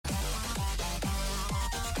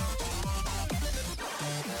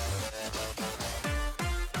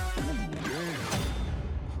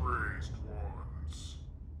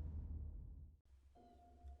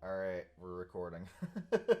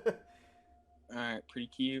pretty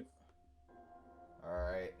cute.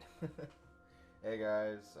 Alright. Hey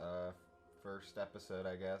guys, first episode,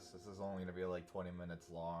 I guess. This is only gonna be like 20 minutes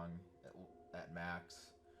long at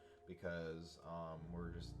max because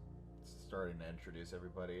we're just starting to introduce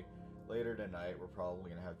everybody. Later tonight, we're probably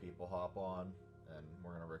gonna have people hop on and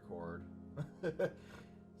we're gonna record.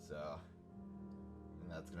 So, and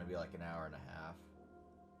that's gonna be like an hour and a half.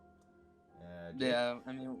 Jake? Yeah,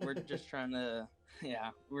 I mean, we're just trying to, yeah,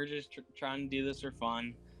 we're just trying to do this for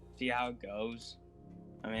fun, see how it goes.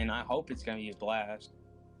 I mean, I hope it's gonna be a blast.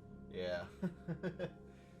 Yeah.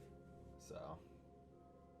 So.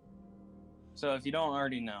 So if you don't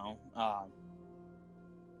already know,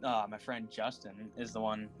 my friend Justin is the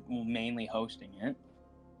one mainly hosting it.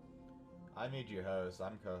 I made you host.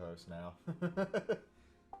 I'm co-host now.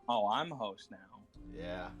 Oh, I'm host now.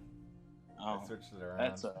 Yeah. Oh, I switched it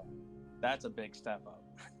around. That's a big step up.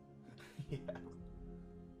 Yeah.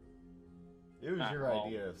 It was your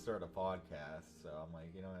idea to start a podcast, so I'm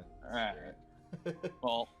like, you know what? All right.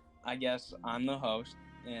 Well, I guess I'm the host,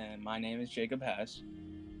 and my name is Jacob Hess.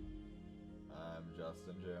 I'm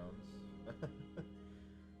Justin Jones.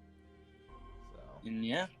 So. And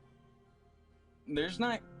yeah, there's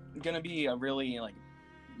not gonna be a really like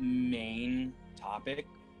main topic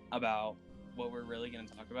about what we're really gonna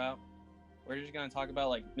talk about. We're just gonna talk about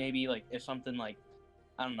like maybe like if something like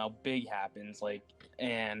I don't know big happens like,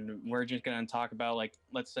 and we're just gonna talk about like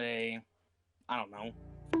let's say I don't know.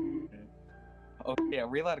 Okay, are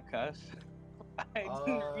we allowed to cuss? I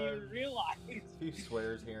didn't even realize. He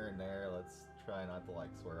swears here and there. Let's try not to like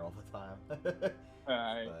swear all the time. All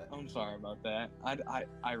right, But I'm sorry about that. I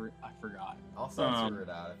forgot. I'll censor it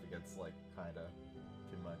out if it gets like kind of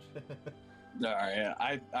too much. All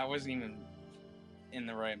right, I wasn't even in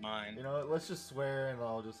the right mind. You know what? Let's just swear and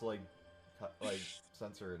I'll just like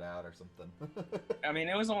censor it out or something. I mean,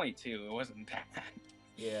 it was only 2. It wasn't bad.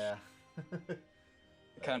 Yeah. I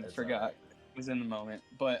kind of forgot. Right. It was in the moment.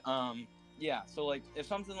 But yeah, so like if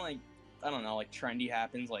something like I don't know, like trendy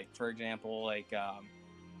happens, like for example, like I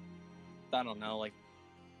don't know, like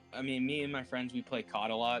I mean, me and my friends we play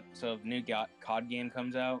COD a lot. So if a new COD game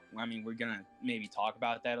comes out, I mean, we're gonna maybe talk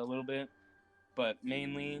about that a little bit. But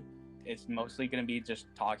mainly, it's mostly gonna be just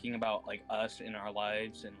talking about like us in our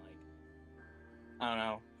lives and like I don't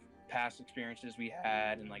know, past experiences we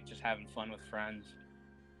had and like just having fun with friends.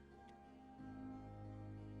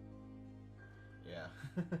 Yeah.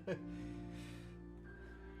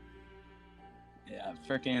 Yeah,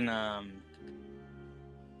 freaking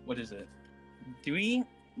what is it? Do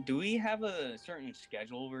we have a certain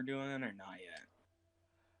schedule we're doing or not yet?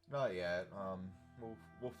 Not yet.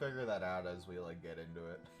 We'll figure that out as we like get into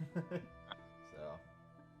it. So.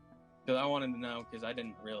 Because I wanted to know because I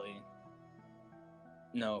didn't really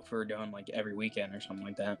know if we're doing like every weekend or something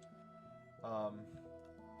like that.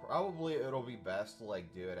 Probably it'll be best to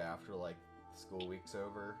like do it after like school week's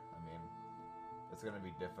over. I mean, it's gonna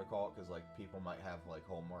be difficult because like people might have like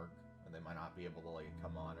homework and they might not be able to like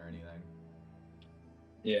come on or anything.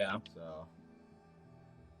 Yeah. So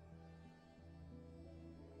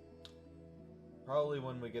probably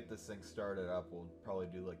when we get this thing started up, we'll probably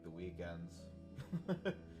do like the weekends.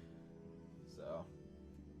 So.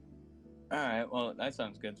 All right. Well, that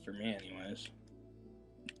sounds good for me, anyways.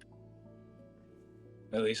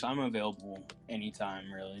 At least I'm available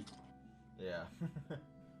anytime, really. Yeah.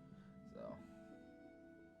 So.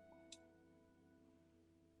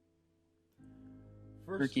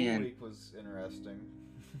 First school week was interesting.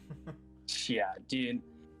 Yeah, dude.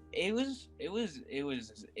 It was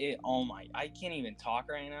oh my, I can't even talk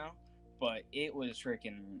right now, but it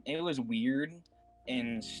was weird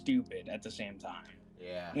and stupid at the same time.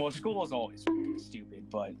 Yeah. Well, school is always stupid,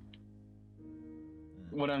 but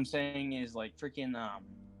what I'm saying is like freaking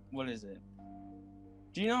what is it?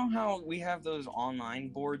 Do you know how we have those online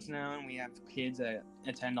boards now and we have kids that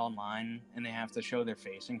attend online and they have to show their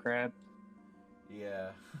face and crap? Yeah.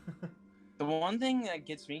 The one thing that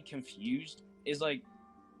gets me confused is like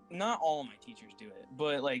not all of my teachers do it,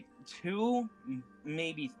 but like 2,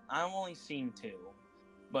 maybe I've only seen 2.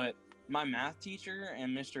 But my math teacher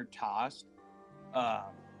and Mr. Tost, I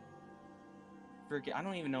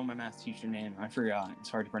don't even know my math teacher name. I forgot. It's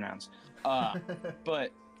hard to pronounce.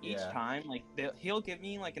 But each time, like he'll give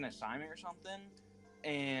me like an assignment or something,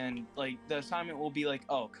 and like the assignment will be like,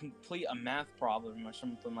 oh, complete a math problem or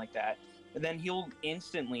something like that. And then he'll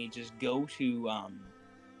instantly just go to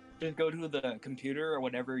the computer or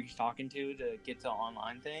whatever he's talking to get to the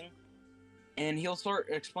online thing, and he'll start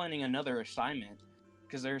explaining another assignment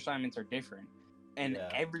because their assignments are different. And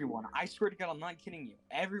everyone, I swear to God, I'm not kidding you,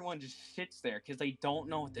 everyone just sits there because they don't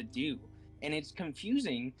know what to do. And it's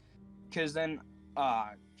confusing because then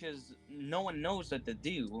because no one knows that they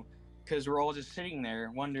do, because we're all just sitting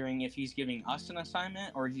there wondering if he's giving us an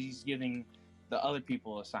assignment or he's giving the other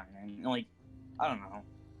people assignment. And, like, I don't know.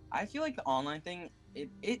 I feel like the online thing, it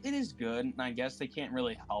is good, and I guess they can't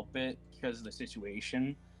really help it because of the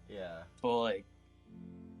situation. Yeah. But like,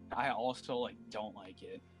 I also like don't like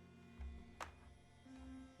it.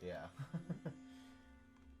 Yeah.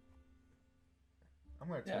 I'm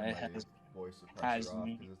gonna Yeah, turn it my has voice suppressor has off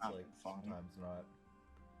because it's not like been fun. sometimes not.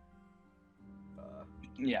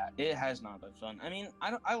 Yeah, it has not been fun. I mean,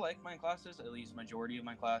 I like my classes, at least majority of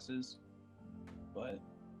my classes, but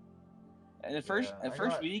at Yeah,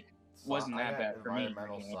 first week wasn't I that got bad for me.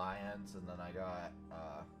 environmental science, and then I got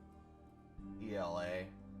ELA,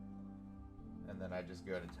 and then I just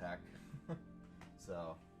go to tech.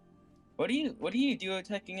 So What do you do at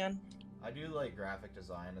Tech again? I do like graphic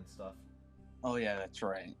design and stuff. Oh yeah, that's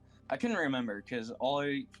right. I couldn't remember because all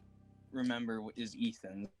I remember is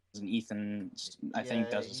Ethan's, and Ethan I think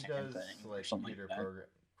Yeah, does the he same does thing or like something like computer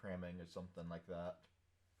that. programming or something like that.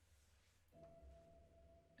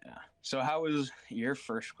 Yeah. So how was your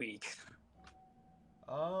first week?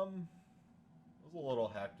 It was a little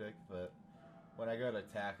hectic, but when I go to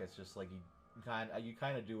tech, it's just like you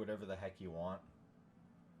kind of do whatever the heck you want,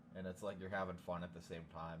 and it's like you're having fun at the same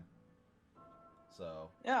time. So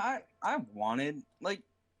Yeah, I wanted, like,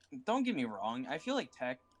 don't get me wrong, I feel like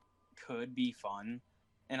Tech could be fun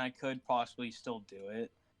and I could possibly still do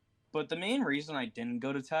it. But the main reason I didn't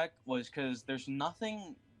go to Tech was because there's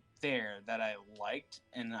nothing there that I liked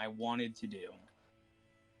and I wanted to do.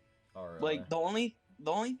 oh really? Like the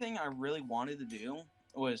only thing I really wanted to do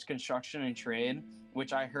was construction and trade,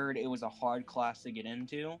 which I heard it was a hard class to get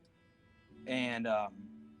into, and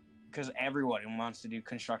because everyone wants to do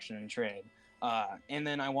construction and trade. And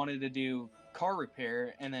then I wanted to do car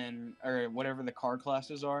repair, and then or whatever the car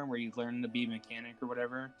classes are, where you learn to be mechanic or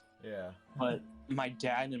whatever. Yeah. But my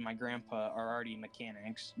dad and my grandpa are already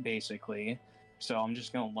mechanics, basically. So I'm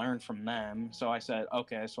just going to learn from them. So I said,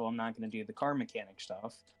 okay, so I'm not going to do the car mechanic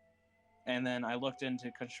stuff. And then I looked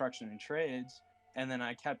into construction and trades, and then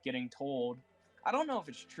I kept getting told, I don't know if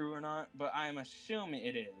it's true or not, but I'm assuming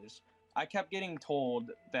it is. I kept getting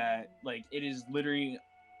told that like it is literally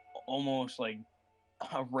almost like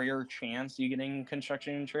a rare chance you getting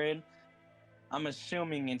construction and trade. I'm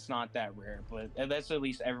assuming it's not that rare, but that's at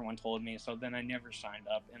least everyone told me. So then I never signed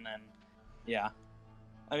up, and then yeah,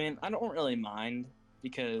 I mean I don't really mind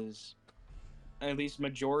because at least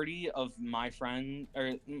majority of my friends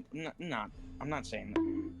or not, I'm not saying that.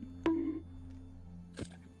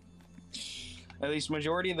 At least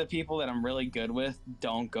majority of the people that I'm really good with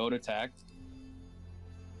don't go to tech,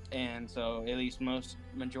 and so at least most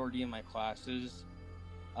majority of my classes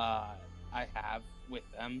uh I have with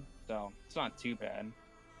them, so it's not too bad.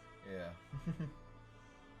 Yeah.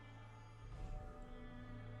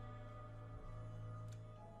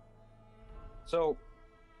 So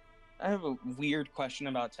I have a weird question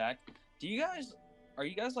about tech. Do you guys are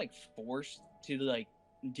you guys like forced to like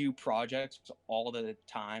do projects all the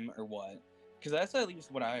time or what? Because that's at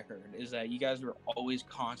least what I heard is that you guys were always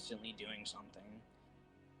constantly doing something.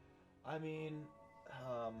 I mean,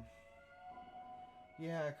 um,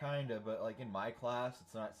 yeah, kinda, but like in my class,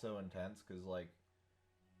 it's not so intense because like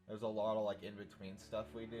there's a lot of like in between stuff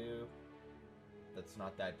we do that's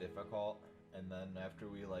not that difficult, and then after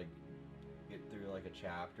we like get through like a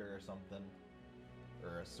chapter or something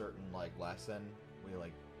or a certain like lesson, we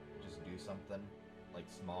like just do something like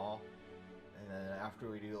small, and then after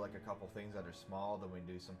we do like a couple things that are small, then we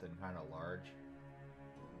do something kind of large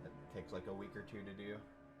that takes like a week or two to do.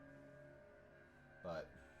 But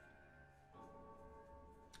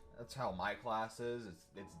that's how my class is.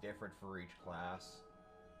 It's different for each class.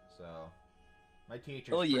 So my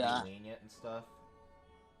teacher's Oh pretty yeah. lenient and stuff.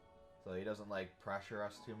 So he doesn't like pressure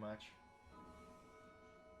us too much.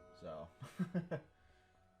 So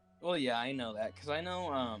Well yeah, I know that because I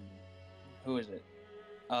know who is it?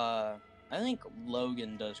 I think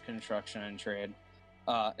Logan does construction and trade.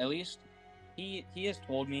 At least he has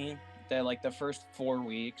told me that like the first 4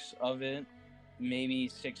 weeks of it, maybe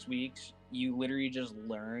 6 weeks, you literally just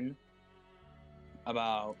learn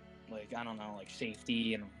about like I don't know like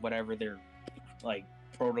safety and whatever their like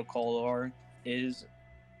protocol are is,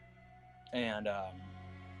 and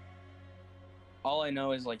all I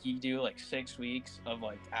know is like you do like 6 weeks of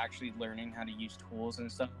like actually learning how to use tools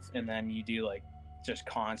and stuff, and then you do like just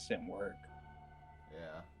constant work.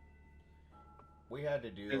 yeah, we had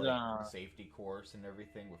to do 'Cause, like the safety course and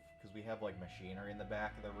everything because we have like machinery in the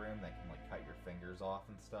back of the room that can like cut your fingers off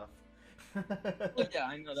and stuff. well, yeah,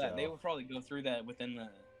 I know that they So will probably go through that within the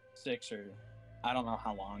six or I don't know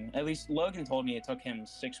how long. At least Logan told me it took him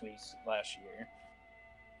 6 weeks last year.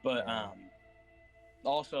 But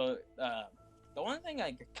also, the one thing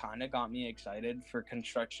that kind of got me excited for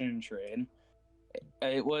construction and trade,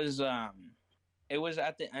 it was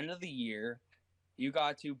at the end of the year, you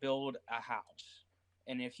got to build a house,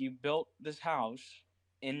 and if you built this house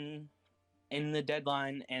in the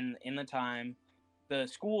deadline and in the time, the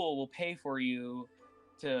school will pay for you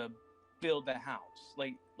to build the house.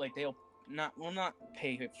 Like they'll not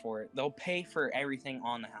pay for it. They'll pay for everything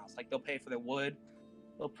on the house. Like they'll pay for the wood,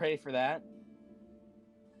 they'll pay for that.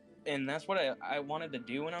 And that's what I wanted to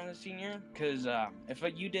do when I was a senior, because if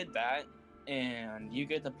you did that and you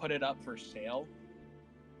get to put it up for sale,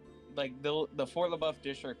 like the For the Buff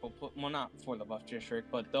district will put, well, not For the Buff district,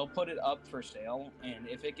 but they'll put it up for sale, and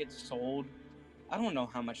if it gets sold, I don't know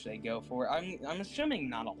how much they go for. I'm assuming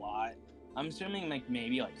not a lot. I'm assuming like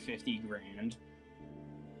maybe like 50 grand,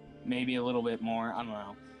 maybe a little bit more. I don't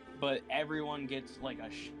know, but everyone gets like a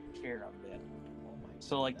share of it. Oh my God,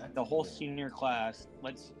 so like the whole senior class,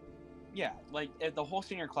 like if the whole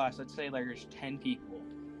senior class, let's say there's 10 people.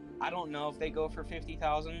 I don't know if they go for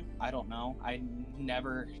 50,000. I don't know. I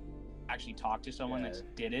never actually talked to someone that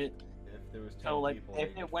did it. If there was 10 so like people,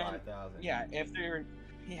 if it went 5,000.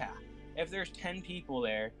 if there's 10 people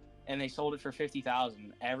there and they sold it for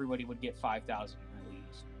 50,000, everybody would get 5,000 at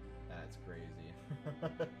least. That's crazy.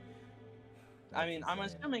 I mean, I'm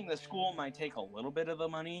assuming the school might take a little bit of the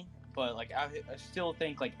money, but like I still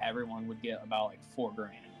think like everyone would get about like 4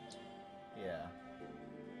 grand. Yeah.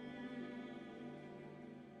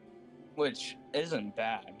 Which isn't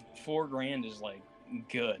bad. 4 grand is like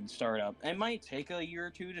good startup. It might take a year or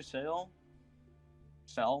two to sell.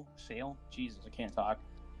 Jesus, I can't talk.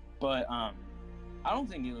 But I don't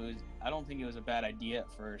think it was a bad idea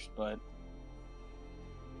at first, but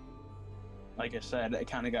like I said, it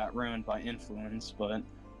kind of got ruined by influence, but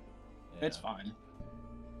it's fine.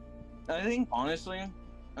 I think honestly,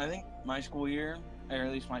 my school year, or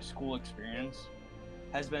at least my school experience,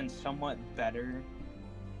 has been somewhat better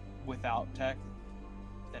without tech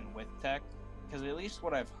than with tech, because at least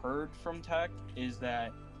what I've heard from tech is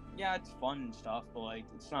that yeah, it's fun and stuff, but like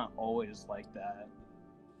it's not always like that.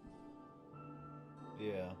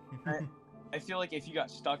 Yeah. I feel like if you got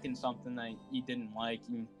stuck in something that you didn't like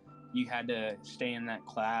and you had to stay in that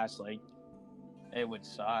class, like it would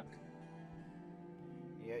suck.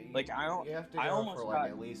 Yeah, you have to go for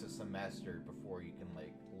like at least a semester before you can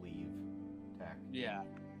like leave tech. Yeah,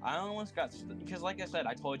 I almost got because, like I said,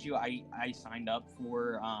 I told you I signed up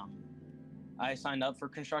for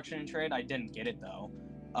construction and trade. I didn't get it though,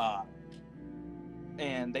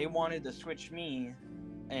 and they wanted to switch me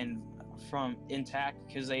and from intact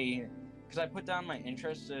because I put down my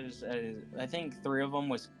interests as I think 3 of them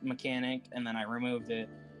was mechanic, and then I removed it.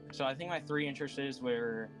 So I think my 3 interests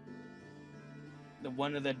were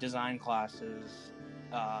one of the design classes.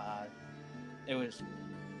 It was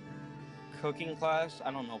cooking class.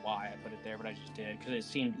 I don't know why I put it there, but I just did because it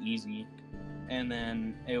seemed easy. And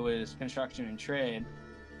then it was construction and trade.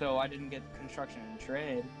 So I didn't get construction and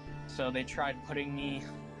trade. So they tried putting me.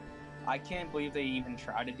 I can't believe they even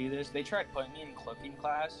tried to do this. They tried putting me in cooking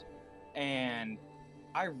class, and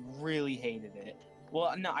I really hated it.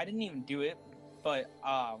 Well, no, I didn't even do it, but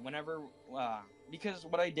because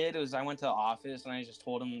what I did was I went to the office and I just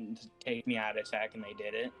told them to take me out of tech, and they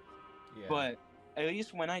did it. Yeah. But at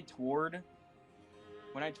least when I toured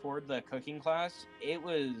the cooking class, it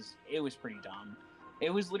was pretty dumb. It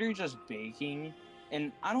was literally just baking,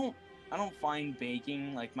 and I don't find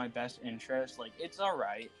baking like my best interest. Like it's all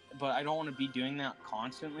right, but I don't want to be doing that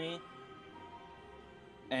constantly.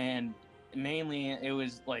 And mainly it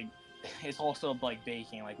was like it's also like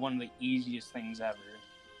baking, like one of the easiest things ever.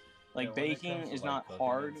 Like baking is not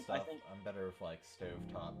hard. I think I'm better with like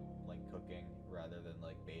stovetop like cooking rather than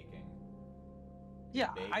like baking. Yeah,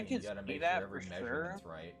 baking, I can say that for sure.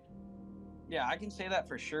 Right. Yeah, I can say that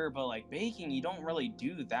for sure, but like baking, you don't really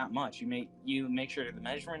do that much. You make sure the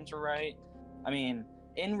measurements are right. I mean,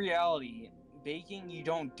 in reality, baking you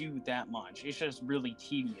don't do that much. It's just really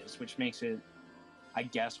tedious, which makes it, I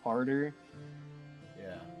guess, harder.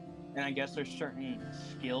 Yeah. And I guess there's certain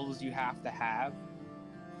skills you have to have,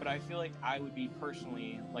 but I feel like I would be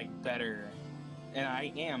personally like better, and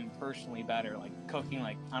I am personally better like cooking,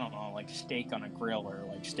 like I don't know, like steak on a grill or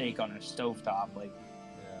like steak on a stovetop, like.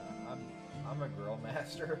 Yeah, I'm a grill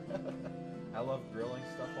master. I love grilling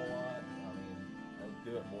stuff a lot. I mean, I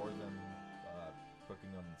do it more than cooking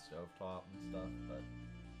on the stovetop and stuff,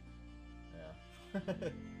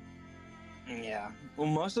 but yeah. Yeah. Well,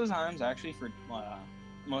 most of the times actually for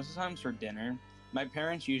dinner, my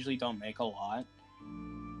parents usually don't make a lot.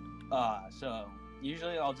 So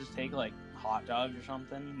usually I'll just take like hot dogs or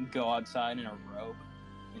something, go outside in a robe,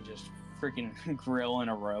 and just freaking grill in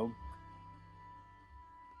a robe.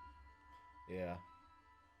 Yeah.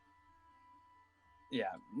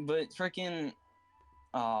 Yeah, but freaking,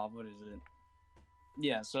 what is it?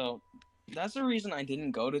 Yeah, so that's the reason I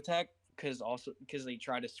didn't go to tech, because they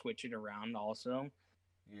try to switch it around also.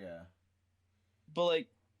 Yeah. But like,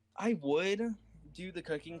 I would do the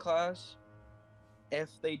cooking class if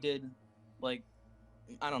they did like,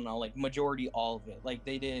 I don't know, like majority all of it. Like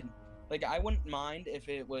they did, like I wouldn't mind if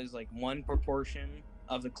it was like one proportion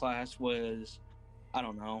of the class was, I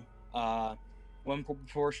don't know, one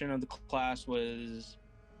proportion of the class was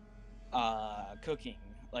cooking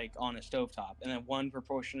like on a stovetop, and then one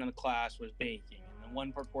proportion of the class was baking, and then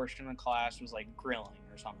one proportion of the class was like grilling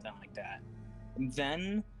or something like that. And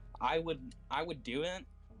then I would do it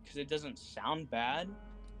because it doesn't sound bad.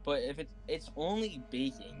 But if it's only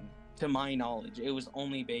baking, to my knowledge, it was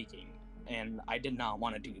only baking, and I did not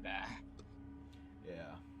want to do that.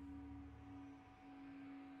 Yeah.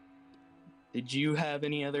 Did you have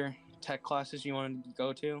any other tech classes you wanted to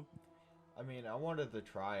go to? I mean, I wanted to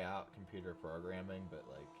try out computer programming, but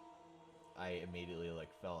like I immediately like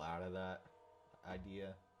fell out of that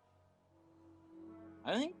idea.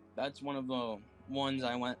 I think that's one of the ones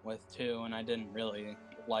I went with too, and I didn't really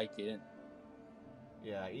like it.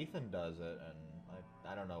 Yeah, Ethan does it, and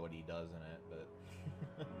I don't know what he does in it,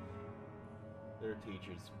 but their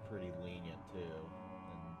teacher's pretty lenient too.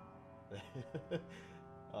 And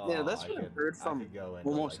Yeah, oh, that's what I've heard I from could go into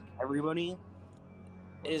like almost everybody,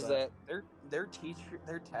 what's is that? that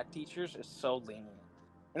their tech teachers is so lenient,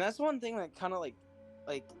 and that's one thing that kind of like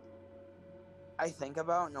I think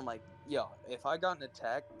about, and I'm like, yo, if I got into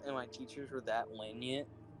tech and my teachers were that lenient,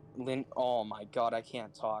 oh my god, I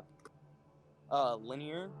can't talk.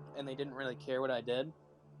 Linear, and they didn't really care what I did.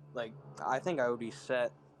 Like, I think I would be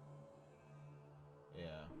set, Yeah.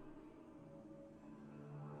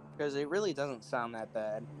 because it really doesn't sound that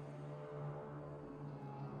bad.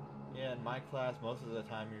 Yeah, in my class, most of the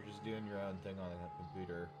time you're just doing your own thing on the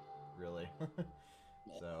computer, really.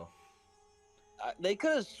 So, They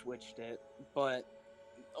could have switched it, but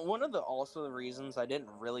one of the also the reasons I didn't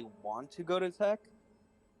really want to go to tech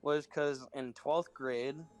was because in 12th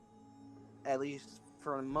grade, at least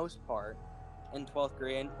for the most part, in 12th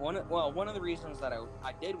grade, one of the reasons that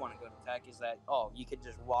I did want to go to tech is that, oh, you could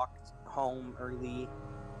just walk home early.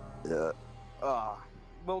 Yeah. Uh,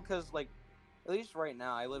 well, because like at least right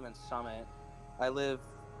now I live in Summit. I live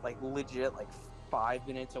like legit like 5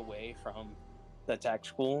 minutes away from the tech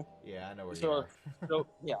school. yeah, I know where you So, are. so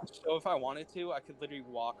yeah. So if I wanted to, I could literally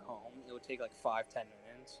walk home. It would take like 5-10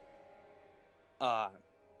 minutes. Uh,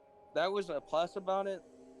 that was a plus about it.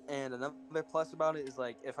 And another plus about it is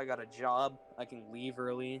like if I got a job, I can leave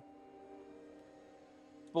early.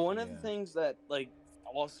 But one of the Yeah. things that like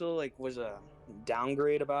also like was a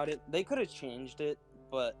downgrade about it, they could have changed it,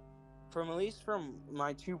 but from at least from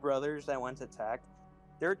my two brothers that went to tech,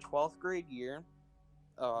 their 12th grade year,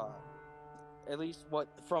 uh, at least what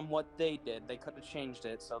they did, they could have changed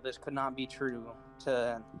it. So this could not be true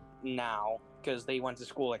to now because they went to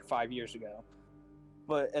school like 5 years ago.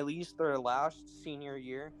 But at least their last senior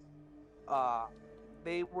year, uh,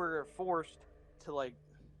 they were forced to like,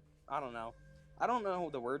 I don't know, I don't know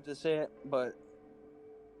the word to say it, but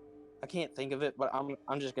I can't think of it. But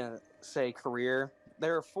I'm just gonna say career.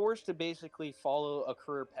 They're forced to basically follow a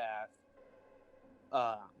career path.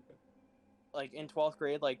 Uh, like in 12th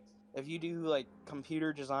grade, like if you do like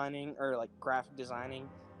computer designing or like graphic designing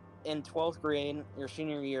in 12th grade, your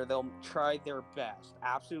senior year, they'll try their best,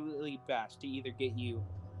 absolutely best, to either get you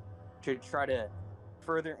to try to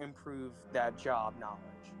further improve that job knowledge.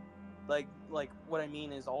 Like what I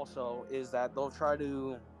mean is also is that they'll try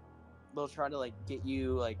to like get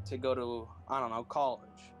you like to go to, I don't know,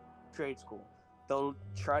 college, trade school. They'll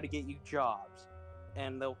try to get you jobs,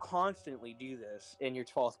 and they'll constantly do this in your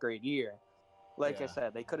 12th grade year. Like I Yeah.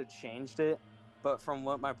 said, they could have changed it, but from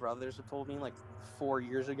what my brothers have told me like 4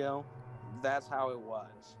 years ago, that's how it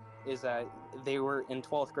was. Is that they were in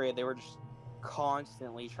 12th grade, they were just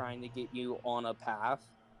constantly trying to get you on a path.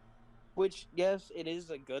 Which, yes, it is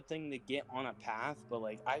a good thing to get on a path, but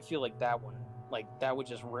like I feel like that would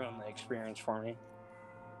just ruin the experience for me.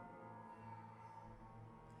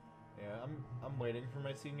 Yeah, I'm waiting for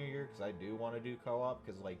my senior year because I do want to do co-op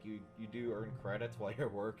because like you do earn credits while you're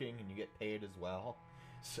working and you get paid as well.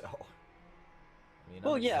 So, I mean, I'm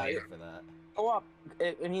Well, yeah, excited for that. co-op.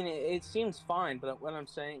 I mean, it seems fine, but what I'm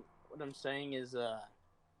saying is,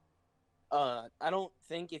 I don't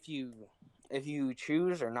think if you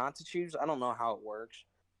choose or not to choose, I don't know how it works,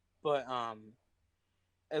 but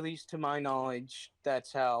at least to my knowledge,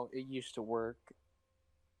 that's how it used to work.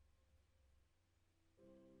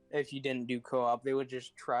 If you didn't do co-op, they would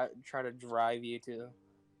just try to drive you to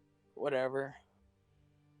whatever.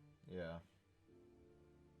 Yeah.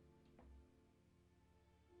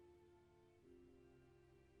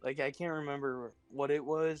 Like I can't remember what it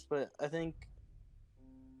was, but I think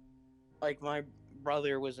like my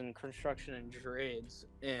brother was in construction and trades,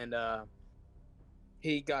 and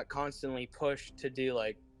he got constantly pushed to do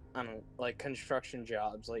like I don't know, like construction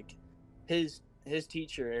jobs. Like his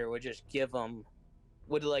teacher would just give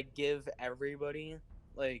everybody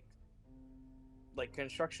like like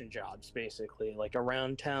construction jobs basically like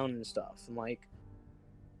around town and stuff, and like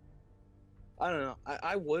I don't know,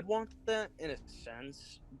 I would want that in a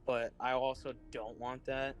sense, but I also don't want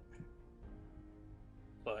that.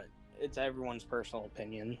 But it's everyone's personal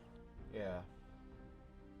opinion. Yeah.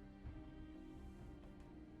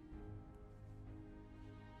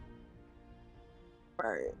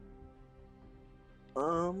 All right.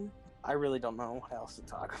 I really don't know what else to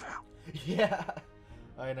talk about. Yeah.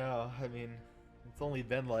 I know. I mean, it's only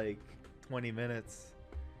been like 20 minutes,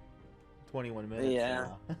 21 minutes Yeah.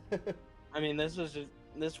 now. I mean, this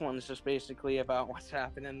one's just basically about what's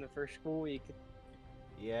happened in the first school week.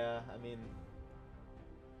 Yeah, I mean,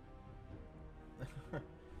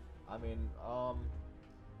 I mean,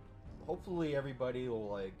 hopefully everybody will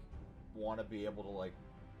like want to be able to like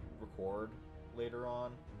record later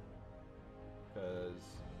on, because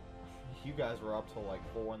you guys were up till like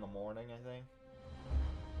 4 in the morning, I think.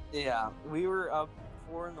 Yeah, we were up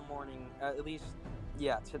 4 in the morning, at least.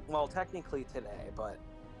 Yeah, well, technically today, but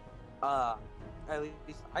at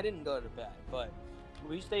least I didn't go to bed. But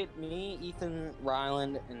we stayed. Me, Ethan,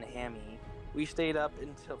 Ryland, and Hammy. We stayed up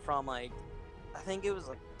until from like I think it was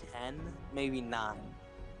like 10, maybe 9.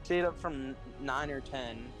 Stayed up from 9 or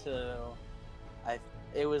 10 to I.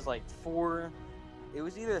 It was like 4. It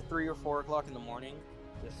was either 3 or 4 o'clock in the morning,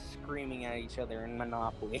 just screaming at each other in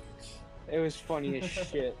Monopoly. It was funny as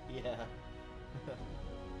shit. Yeah.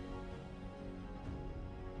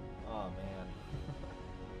 Oh man.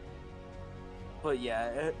 But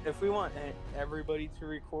yeah, if we want everybody to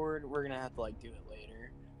record, we're gonna have to like do it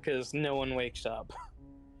later because no one wakes up.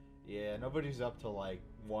 Yeah, nobody's up till like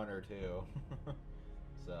 1 or 2.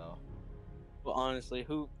 So. But honestly,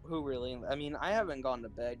 who really? I mean, I haven't gone to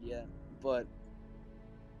bed yet, but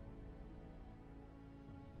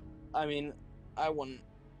I mean, I wouldn't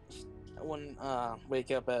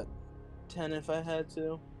wake up at 10 if I had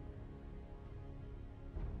to.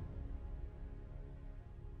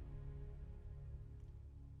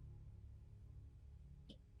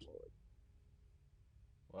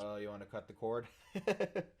 Well, you want to cut the cord?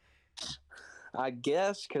 I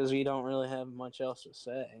guess because we don't really have much else to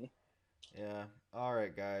say. Yeah. All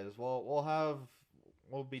right, guys. Well,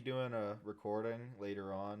 we'll be doing a recording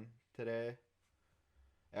later on today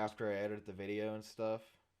after I edit the video and stuff.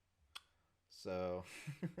 So,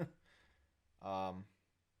 um,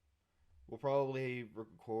 we'll probably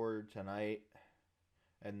record tonight,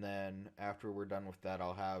 and then after we're done with that,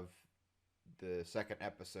 I'll have the second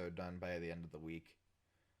episode done by the end of the week.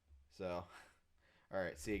 So, all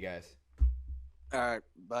right. See you guys. All right,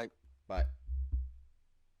 bye. Bye.